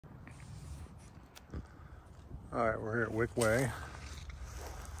All right, we're here at Wick Way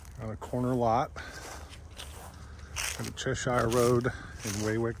on a corner lot at Cheshire Road in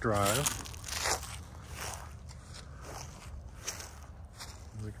Waywick Drive.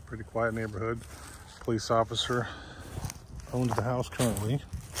 Like a pretty quiet neighborhood. Police officer owns the house currently.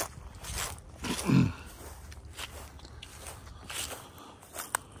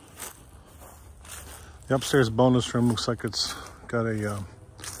 The upstairs bonus room looks like it's got a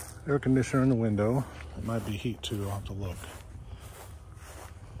air conditioner in the window. It might be heat too, I'll have to look.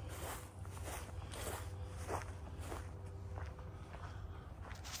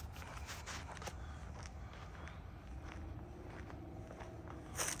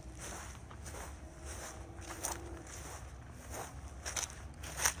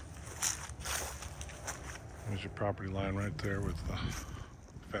 There's your property line right there with the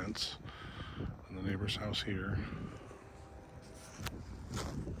fence and the neighbor's house here.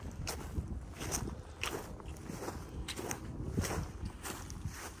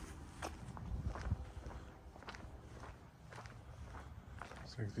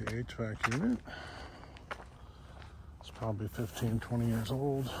 It's like the HVAC unit. It's probably 15, 20 years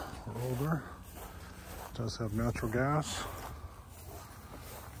old or older. It does have natural gas.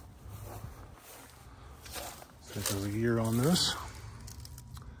 So there's a year on this.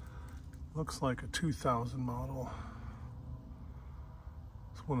 Looks like a 2000 model.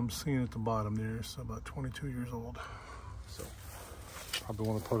 That's what I'm seeing at the bottom there. So about 22 years old. So probably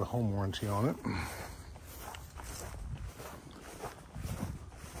want to put a home warranty on it.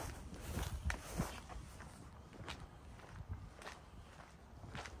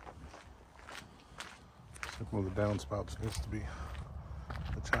 One of the downspouts needs to be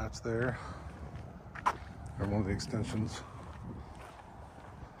attached there, or one of the extensions.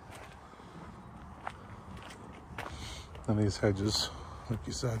 And these hedges, like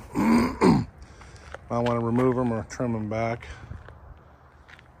you said, I want to remove them or trim them back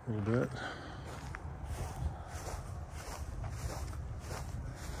a little bit.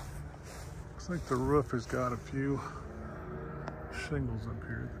 Looks like the roof has got a few shingles up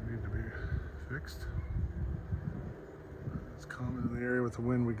here that need to be fixed. Common in the area with the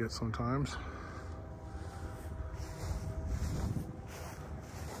wind we get sometimes.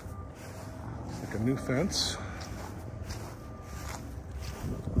 It's like a new fence.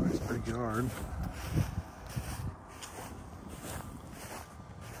 Nice big yard.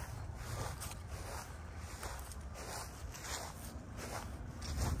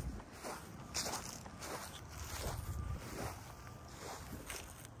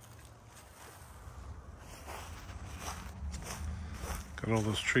 Got all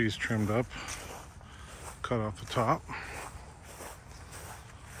those trees trimmed up, cut off the top.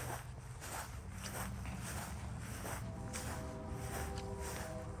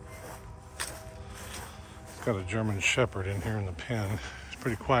 It's got a German Shepherd in here in the pen. It's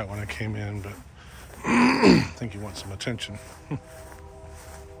pretty quiet when I came in, but I think he wants some attention.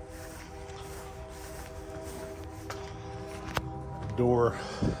 Door.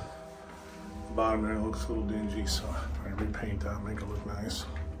 Bottom there looks a little dingy, so I'm trying to repaint that, make it look nice.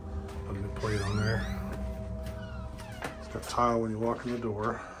 Put a new plate on there. It's got tile when you walk in the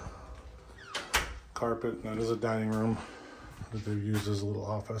door. Carpet, and that is a dining room that they've used as a little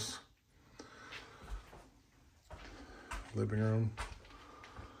office. Living room.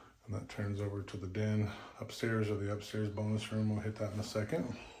 And that turns over to the den upstairs, or the upstairs bonus room. We'll hit that in a second.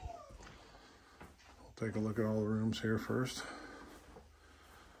 We'll take a look at all the rooms here first.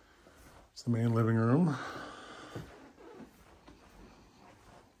 It's the main living room.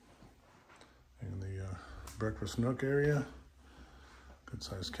 And the breakfast nook area. Good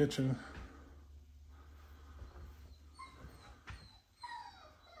sized kitchen.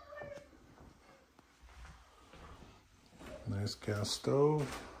 Nice gas stove.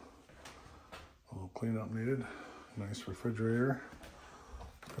 A little cleanup needed. Nice refrigerator.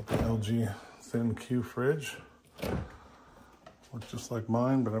 Got the LG thin Q fridge. Looks just like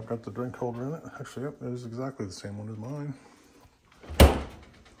mine, but I've got the drink holder in it. Actually, yep, it is exactly the same one as mine.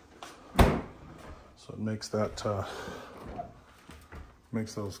 So it makes that,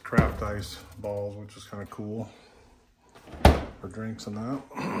 makes those craft ice balls, which is kind of cool for drinks and that.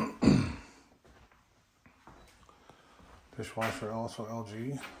 Dishwasher, also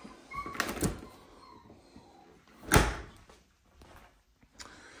LG.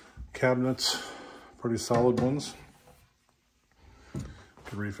 Cabinets, pretty solid ones.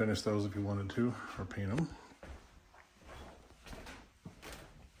 Could refinish those if you wanted to, or paint them.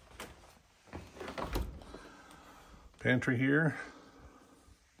 Pantry here.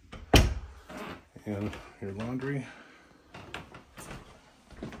 And your laundry.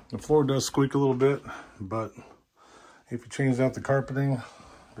 The floor does squeak a little bit, but If you change out the carpeting,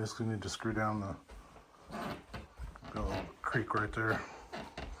 basically need to screw down the little creak right there.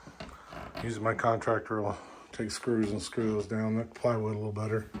 Using my contractor will take screws and screw those down, make plywood a little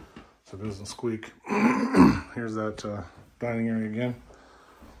better so it doesn't squeak. Here's that dining area again.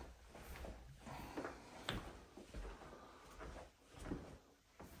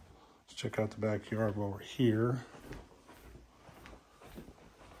 Let's check out the backyard while we're here.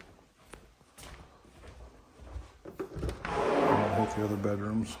 I'll hit the other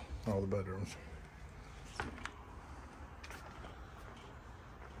bedrooms, all the bedrooms.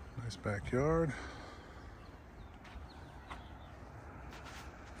 Nice backyard.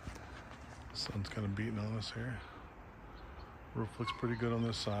 The sun's kind of beating on us here. Roof looks pretty good on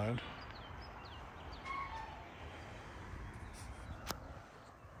this side.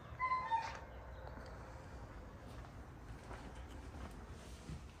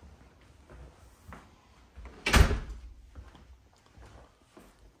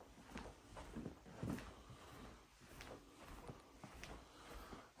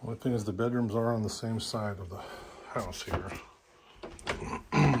 One thing is the bedrooms are on the same side of the house here.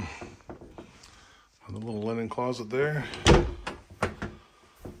 And the little linen closet there.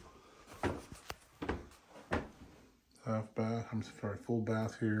 Half bath, I'm sorry, full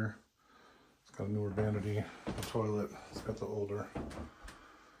bath here. It's got a newer vanity, a toilet. It's got the older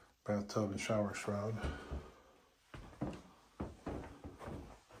bathtub and shower shroud.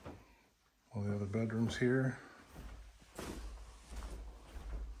 All the other bedrooms here.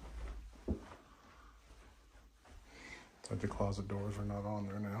 The closet doors are not on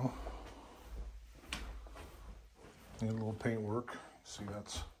there now. Need a little paint work. See,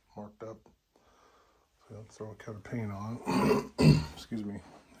 that's marked up. So I'll throw a coat of paint on. Excuse me.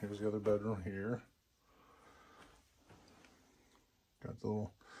 Here's the other bedroom here. Got the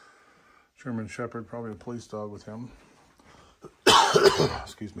little German Shepherd, probably a police dog with him.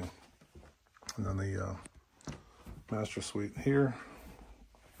 Excuse me. And then the master suite here.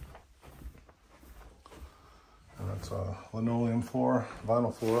 And that's a linoleum floor,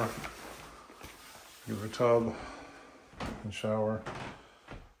 vinyl floor. Your tub and shower.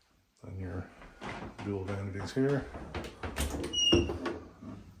 And your dual vanities here.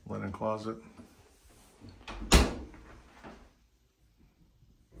 Linen closet.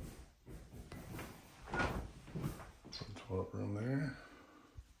 Toilet room there.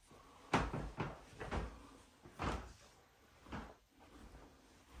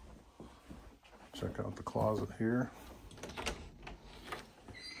 Check out the closet here.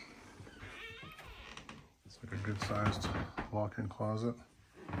 It's like a good sized walk-in closet.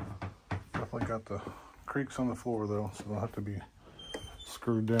 Definitely got the creaks on the floor though, so they'll have to be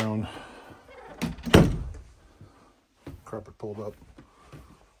screwed down. Carpet pulled up,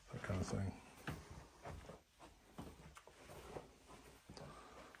 that kind of thing.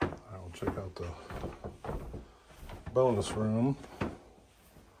 I will check out the bonus room.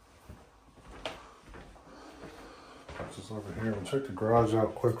 Just over here. We'll check the garage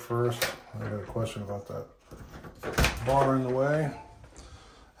out quick first. I got a question about that bar in the way.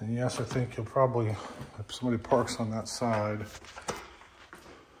 And yes, I think you'll probably, if somebody parks on that side,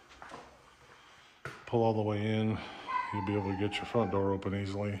 pull all the way in, you'll be able to get your front door open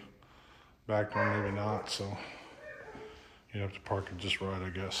easily. Back door, maybe not, so you'd have to park it just right, I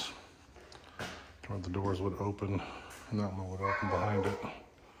guess. Where the doors would open, and that one would open behind it.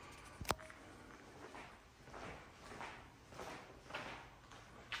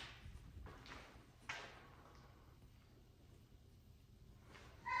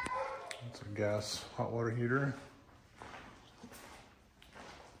 It's a gas hot water heater.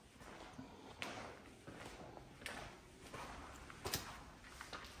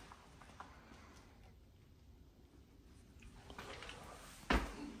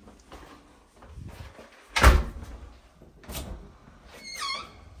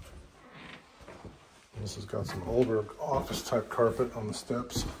 This has got some older office type carpet on the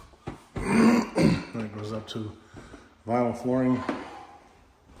steps. And it goes up to vinyl flooring.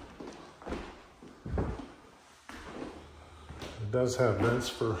 It does have vents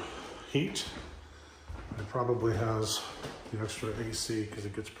for heat. It probably has the extra AC because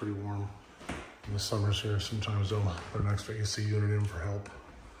it gets pretty warm in the summers here. Sometimes they'll put an extra AC unit in for help.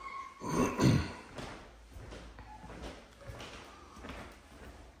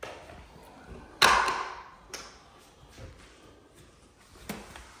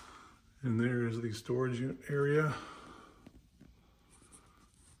 And there is the storage unit area.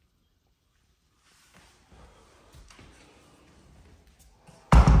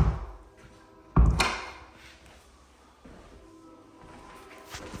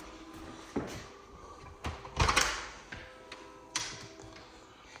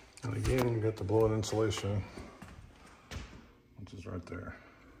 Again, you got the blow-in insulation, which is right there.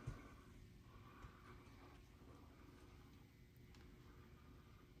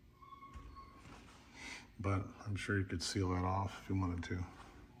 But I'm sure you could seal that off if you wanted to.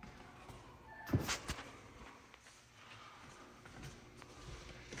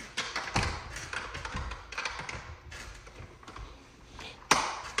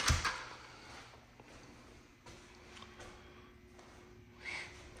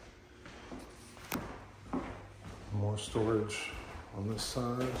 More storage on this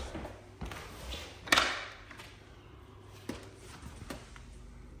side.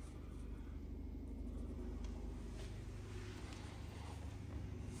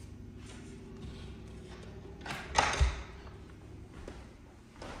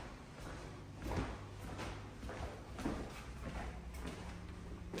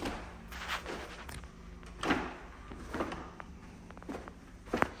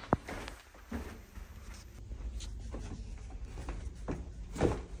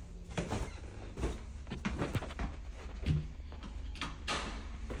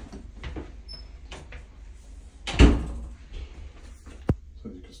 So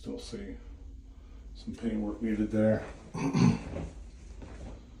you can still see some paintwork needed there.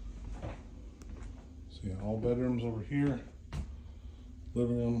 See, all bedrooms over here,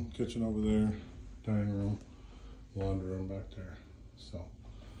 living room, kitchen over there, dining room, laundry room back there. So,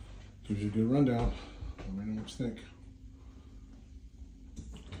 gives you a good rundown. Let me know what you think.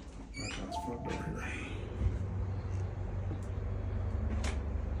 Back on this front door here.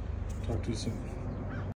 Talk to you soon.